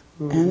jobs.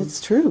 And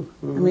it's true.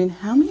 I mean,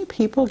 how many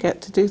people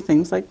get to do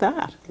things like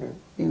that,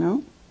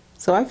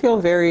 So I feel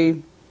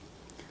very,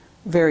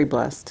 very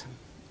blessed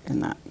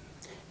in that.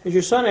 Has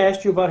your son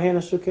asked you about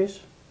Hana's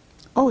Suitcase?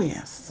 Oh,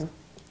 yes.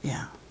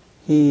 Yeah.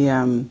 He,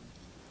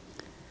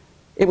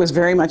 it was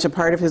very much a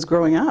part of his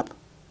growing up.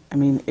 I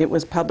mean, it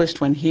was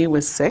published when he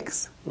was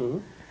 6.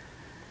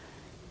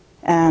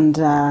 And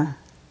I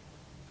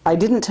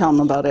didn't tell him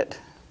about it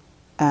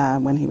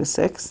when he was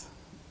 6.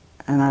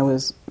 And I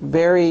was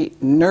very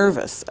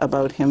nervous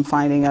about him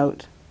finding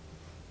out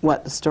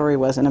what the story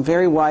was. And a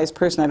very wise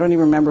person, I don't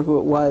even remember who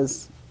it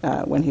was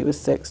when he was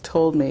 6,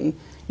 told me,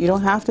 you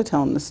don't have to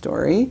tell him the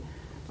story.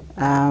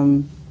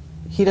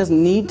 He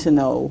doesn't need to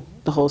know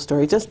the whole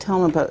story. Just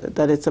tell him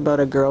that it's about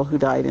a girl who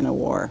died in a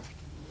war.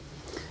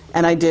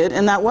 And I did,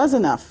 and that was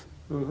enough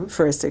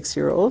for a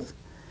 6-year-old.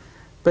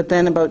 But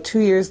then about 2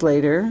 years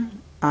later,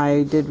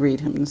 I did read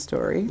him the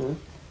story.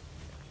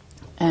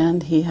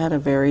 And he had a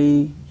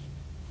very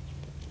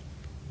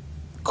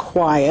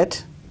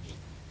quiet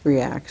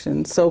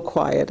reaction. So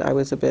quiet, I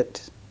was a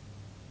bit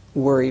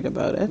worried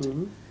about it.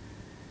 Mm-hmm.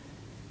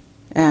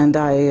 And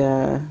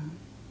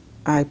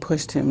I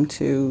pushed him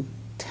to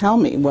tell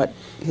me what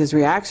his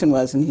reaction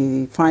was, and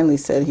he finally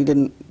said he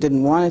didn't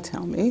want to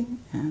tell me.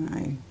 And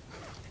I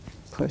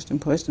pushed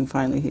and pushed, and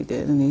finally he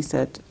did. And he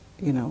said,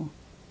 you know,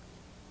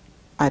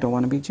 I don't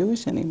want to be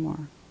Jewish anymore.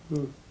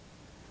 Mm.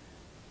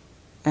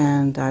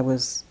 And I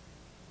was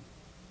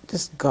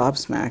just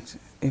gobsmacked,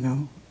 you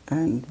know,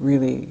 and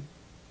really,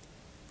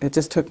 it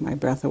just took my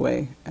breath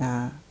away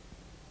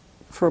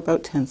for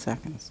about 10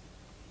 seconds.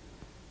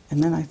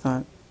 And then I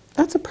thought,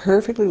 that's a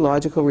perfectly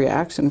logical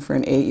reaction for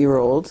an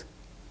 8-year-old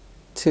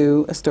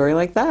to a story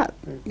like that,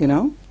 you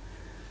know?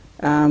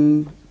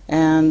 And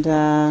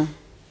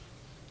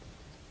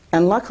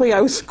luckily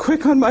I was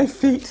quick on my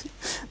feet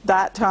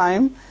that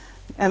time,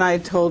 and I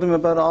told him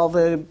about all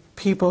the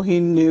people he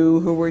knew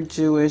who were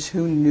Jewish,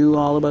 who knew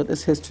all about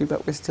this history,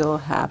 but were still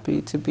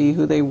happy to be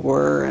who they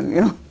were, and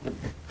you know.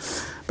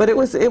 But it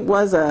was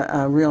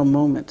a real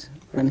moment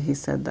when he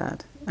said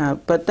that.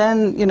 But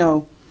then, you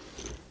know,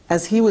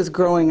 as he was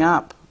growing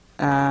up,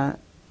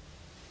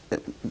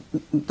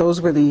 those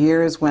were the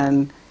years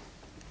when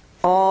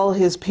all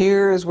his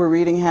peers were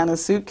reading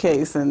Hana's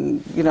Suitcase,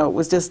 and you know, it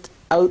was just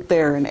out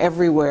there and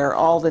everywhere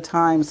all the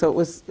time. So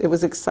it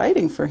was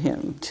exciting for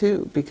him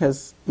too,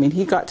 because I mean,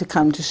 he got to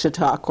come to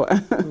Chautauqua.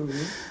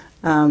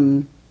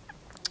 Mm-hmm.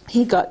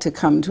 He got to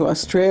come to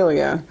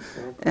Australia,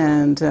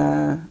 and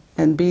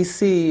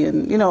BC,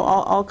 and you know,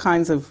 all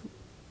kinds of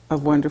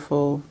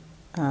wonderful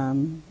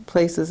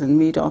places, and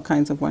meet all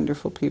kinds of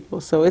wonderful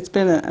people. So it's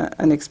been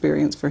an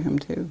experience for him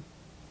too.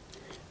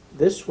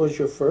 This was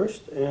your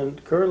first,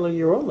 and currently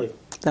your only.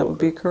 That would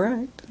be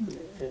correct.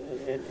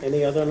 And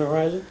any other on the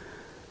horizon?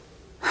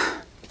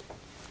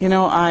 You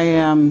know,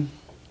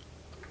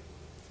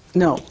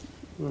 no,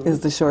 is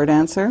the short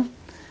answer.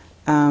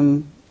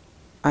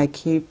 I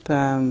keep,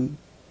 I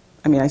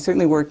mean, I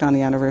certainly worked on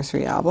the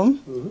anniversary album,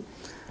 mm-hmm.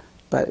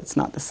 but it's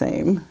not the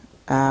same.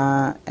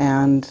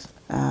 And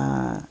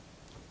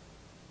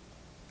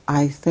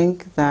I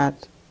think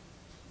that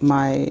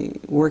my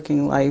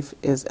working life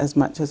is as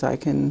much as I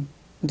can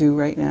do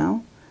right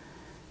now.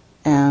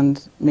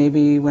 And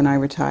maybe when I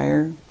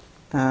retire,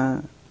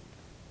 I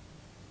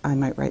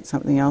might write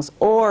something else.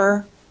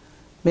 Or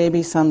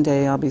maybe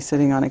someday I'll be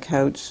sitting on a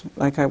couch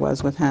like I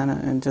was with Hana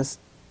and just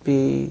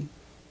be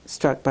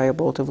struck by a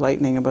bolt of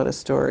lightning about a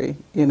story,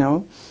 you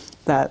know,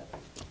 that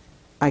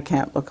I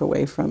can't look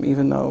away from,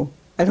 even though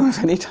I don't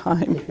have any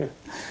time. Yeah.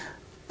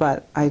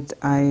 But I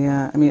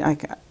mean,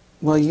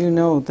 well, you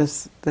know,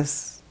 this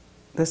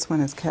one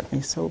has kept me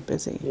so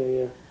busy.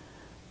 Yeah,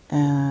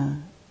 yeah.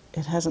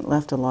 It hasn't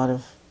left a lot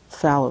of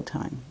fallow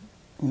time,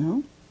 you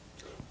know?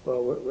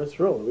 Well, we're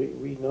thrilled.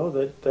 We know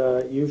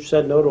that you've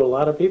said no to a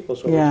lot of people,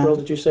 so yeah. we're thrilled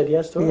that you said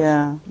yes to us.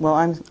 Yeah, well,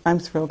 I'm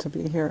thrilled to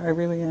be here. I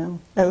really am.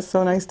 It was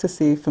so nice to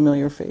see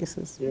familiar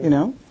faces, yeah. you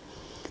know?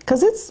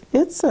 Because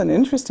it's an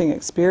interesting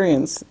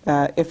experience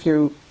if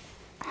you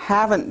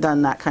haven't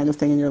done that kind of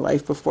thing in your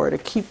life before, to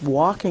keep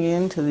walking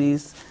into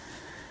these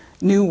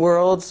new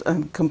worlds,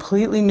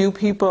 completely new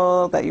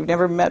people that you've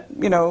never met,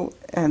 you know,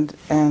 and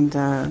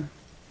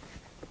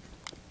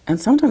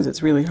sometimes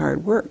it's really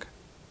hard work,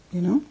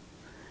 you know?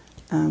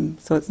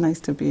 So it's nice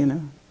to be in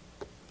a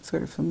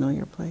sort of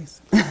familiar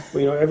place.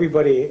 Well, you know,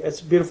 everybody, it's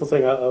a beautiful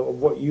thing of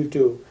what you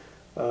do,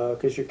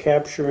 because you're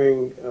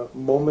capturing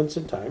moments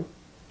in time,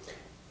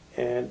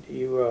 and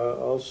you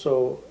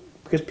also,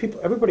 because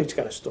everybody's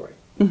got a story.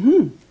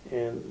 Mm-hmm.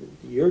 And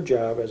your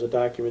job as a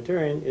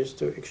documentarian is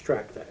to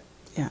extract that.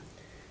 Yeah.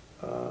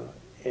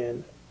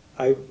 And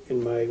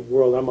in my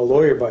world, I'm a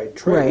lawyer by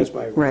trade.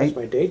 Right, that's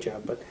my day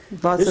job. But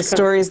lots of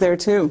stories there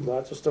too.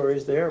 Lots of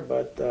stories there,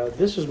 but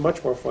this is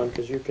much more fun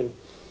because you can.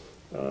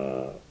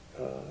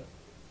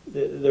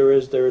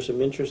 There are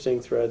some interesting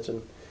threads,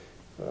 and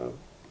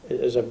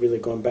as I've really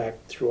gone back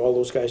through all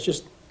those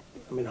guys,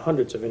 I mean,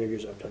 hundreds of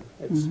interviews I've done.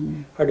 It's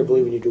mm-hmm. hard to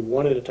believe when you do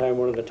one at a time,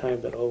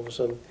 that all of a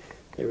sudden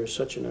there is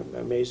such an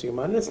amazing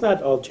amount. And it's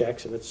not all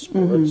Jackson. It's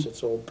sports. Mm-hmm.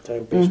 It's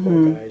old-time baseball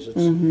mm-hmm. guys. It's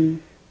mm-hmm.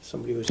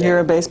 somebody who's. You're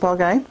a baseball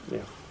guy? Yeah.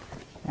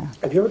 Yeah.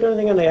 Have you ever done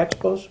anything on the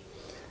Expos?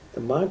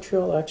 The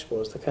Montreal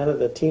Expos,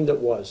 the team that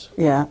was.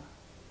 Yeah.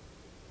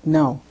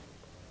 No.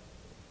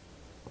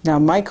 Now,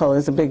 Michael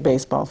is a big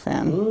baseball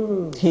fan.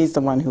 Mm. He's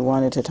the one who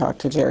wanted to talk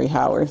to Jerry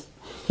Howarth.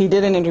 He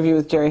did an interview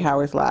with Jerry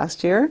Howarth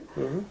last year,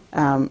 mm-hmm.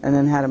 And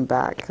then had him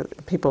back.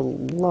 People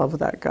love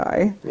that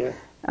guy. Yeah.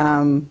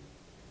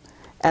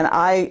 And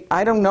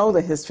I don't know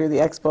the history of the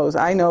Expos.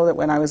 I know that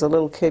when I was a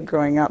little kid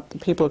growing up, the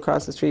people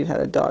across the street had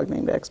a dog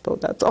named Expo.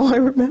 That's all I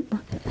remember.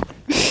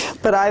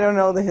 But I don't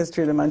know the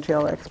history of the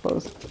Montreal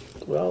Expos.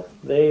 Well,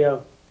 they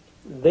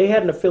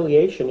had an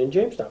affiliation in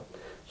Jamestown.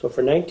 So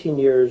for 19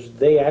 years,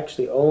 they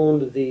actually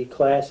owned the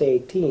Class A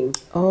team.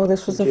 Oh,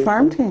 this was a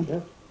farm team.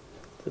 Yeah.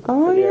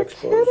 Oh, you're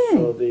kidding.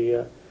 So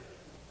the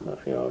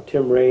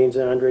Tim Raines,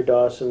 Andre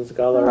Dawson's,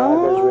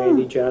 Galarraga's,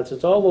 Randy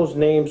Johnson's, all those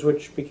names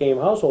which became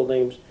household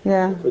names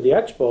for the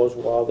Expos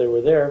while they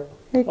were there,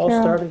 all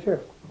started here.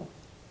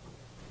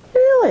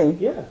 Really?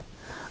 Yeah.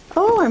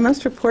 Oh, I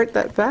must report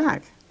that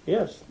back.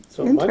 Yes.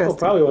 So Michael Interesting.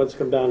 probably wants to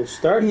come down and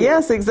start here.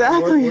 Yes,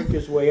 exactly. Work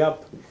his way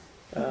up.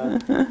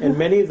 And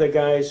many of the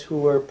guys who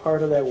were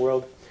part of that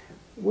world,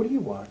 what do you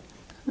want?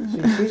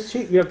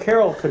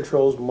 Carol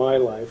controls my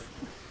life.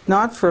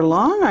 Not for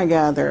long, I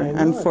gather, I know it.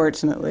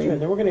 unfortunately. Yeah,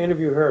 then we're going to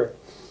interview her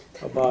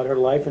about her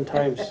life and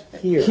times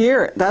here.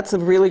 Here, that's a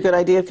really good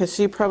idea because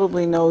she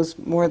probably knows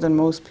more than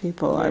most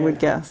people, I would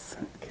guess.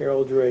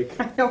 Carol Drake.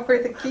 I know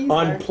where the keys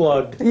are.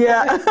 Unplugged.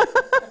 Yeah.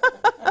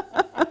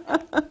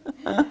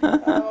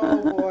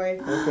 Oh, boy.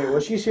 Okay, well,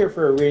 she's here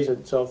for a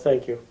reason, so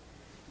thank you.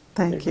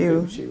 Thank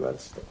you. She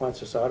wants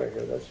us out of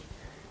here.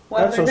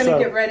 Well, That's they're so going to sad.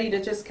 get ready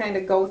to just kind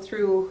of go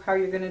through how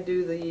you're going to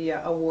do the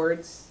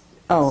awards.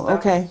 Oh, stuff,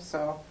 okay.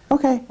 So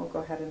Okay. we'll go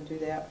ahead and do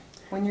that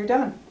when you're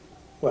done.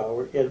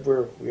 Well,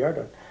 we are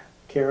done.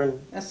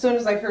 Karen, As soon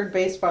as I heard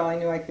baseball, I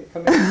knew I could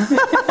come in.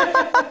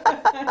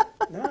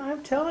 no,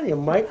 I'm telling you,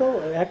 Michael,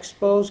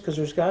 Expos, because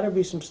there's got to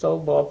be some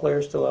ball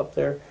players still up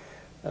there.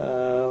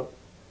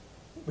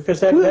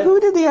 Because Who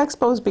did the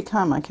Expos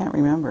become? I can't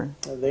remember.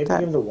 they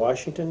became the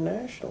Washington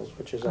Nationals,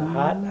 which is a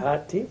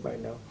hot team right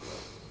now.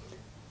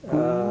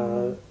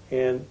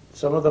 And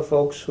some of the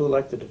folks who,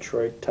 like the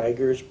Detroit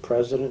Tigers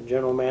president,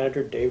 general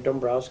manager, Dave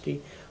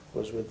Dombrowski,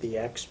 was with the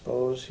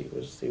Expos.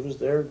 He was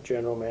their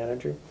general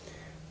manager.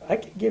 I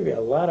could give you a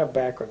lot of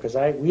background because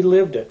we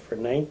lived it for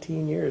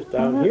 19 years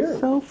down here. That's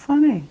so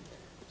funny.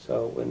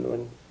 So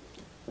when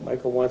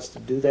Michael wants to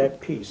do that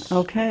piece.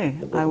 Okay,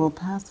 I will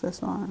pass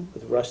this on.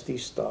 With Rusty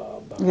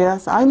Staub.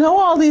 Yes, I know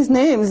all these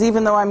names,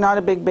 even though I'm not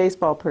a big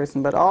baseball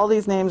person, but all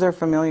these names are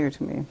familiar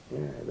to me. Yeah,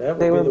 that would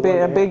They be were the one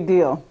a to big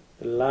deal.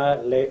 La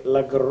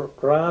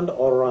Grande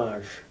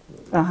Orange.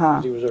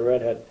 Uh-huh. He was a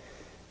redhead.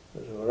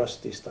 It was a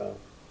Rusty Staub.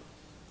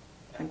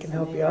 I can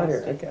help you out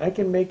here. I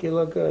can make you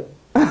look good.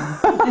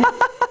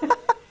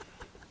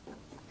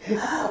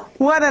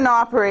 What an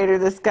operator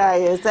this guy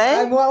is,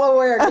 eh? I'm well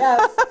aware,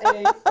 yes.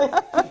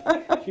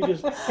 She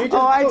just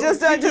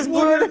I just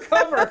blew her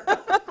cover.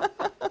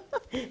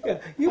 Yeah,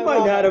 you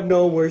might not have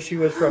known where she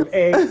was from.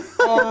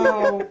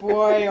 Oh,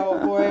 boy,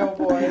 oh, boy, oh,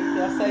 boy.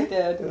 Yes, I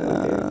did.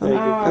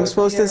 I'm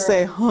supposed to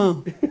say, huh,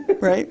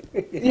 right?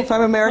 If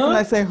I'm American,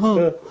 I say,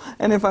 huh.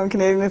 And if I'm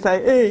Canadian, I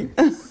say, hey.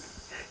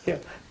 Yeah,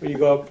 when you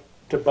go up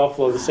to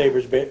Buffalo, the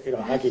Sabres,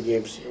 hockey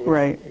games.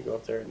 Right. You go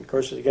up there, and of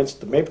course, against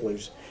the Maple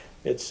Leafs,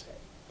 it's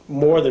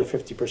more than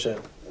 50%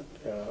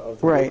 of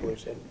the Right. Maple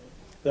Leafs, and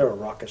they're a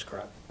raucous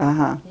crowd.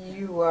 Uh-huh.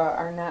 You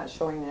are not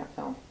showing that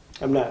film.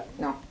 I'm not.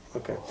 No.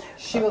 Okay.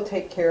 She will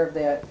take care of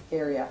that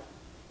area.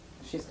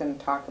 She's going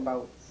to talk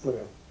about Okay.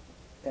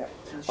 that.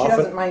 She Often-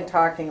 doesn't mind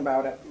talking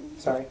about it.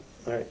 Sorry.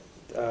 All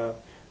right.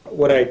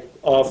 What I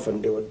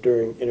often do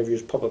during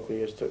interviews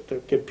publicly is to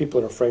get people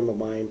in a frame of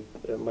mind.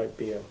 There might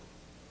be a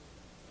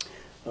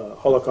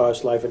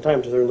Holocaust life and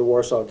times. If they're in the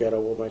Warsaw Ghetto,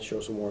 we might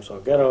show some Warsaw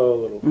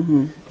Ghetto.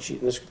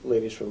 This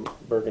lady's from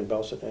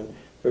Bergen-Belsen, and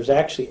there's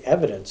actually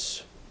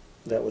evidence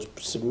that was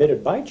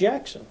submitted by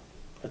Jackson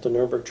at the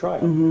Nuremberg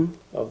trial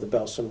of the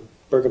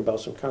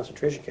Bergen-Belsen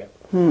concentration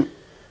camp.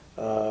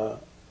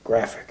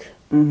 Graphic,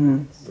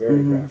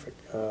 very graphic.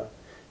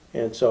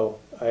 And so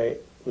I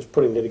was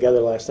putting it together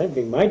last night,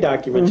 being my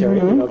documentary,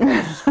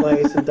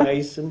 slice and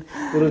dice and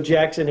little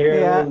Jackson here,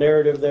 and a little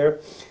narrative there,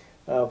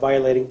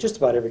 violating just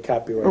about every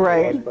copyright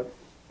Right. there was,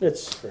 but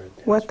it's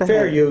What the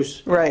fair heck?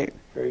 use. Right.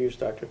 Fair use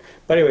doctrine.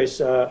 But anyways,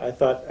 I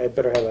thought I'd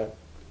better have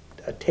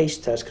a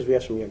taste test because we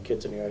have some young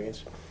kids in the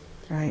audience.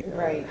 Right.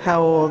 Right.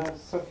 How old?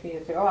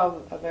 Sophia,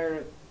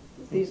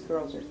 these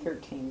girls are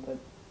 13, but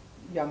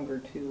younger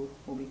two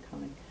will be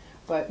coming.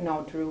 But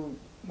no, Drew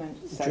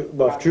said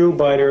Drew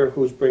Biter,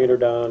 who's bringing her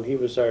down, he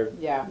was our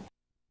Yeah,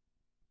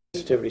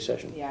 sensitivity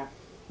session. yeah.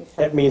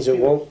 That means it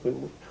won't.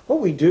 What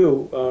we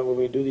do when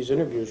we do these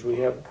interviews, we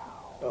have.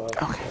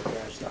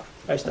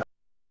 I stopped.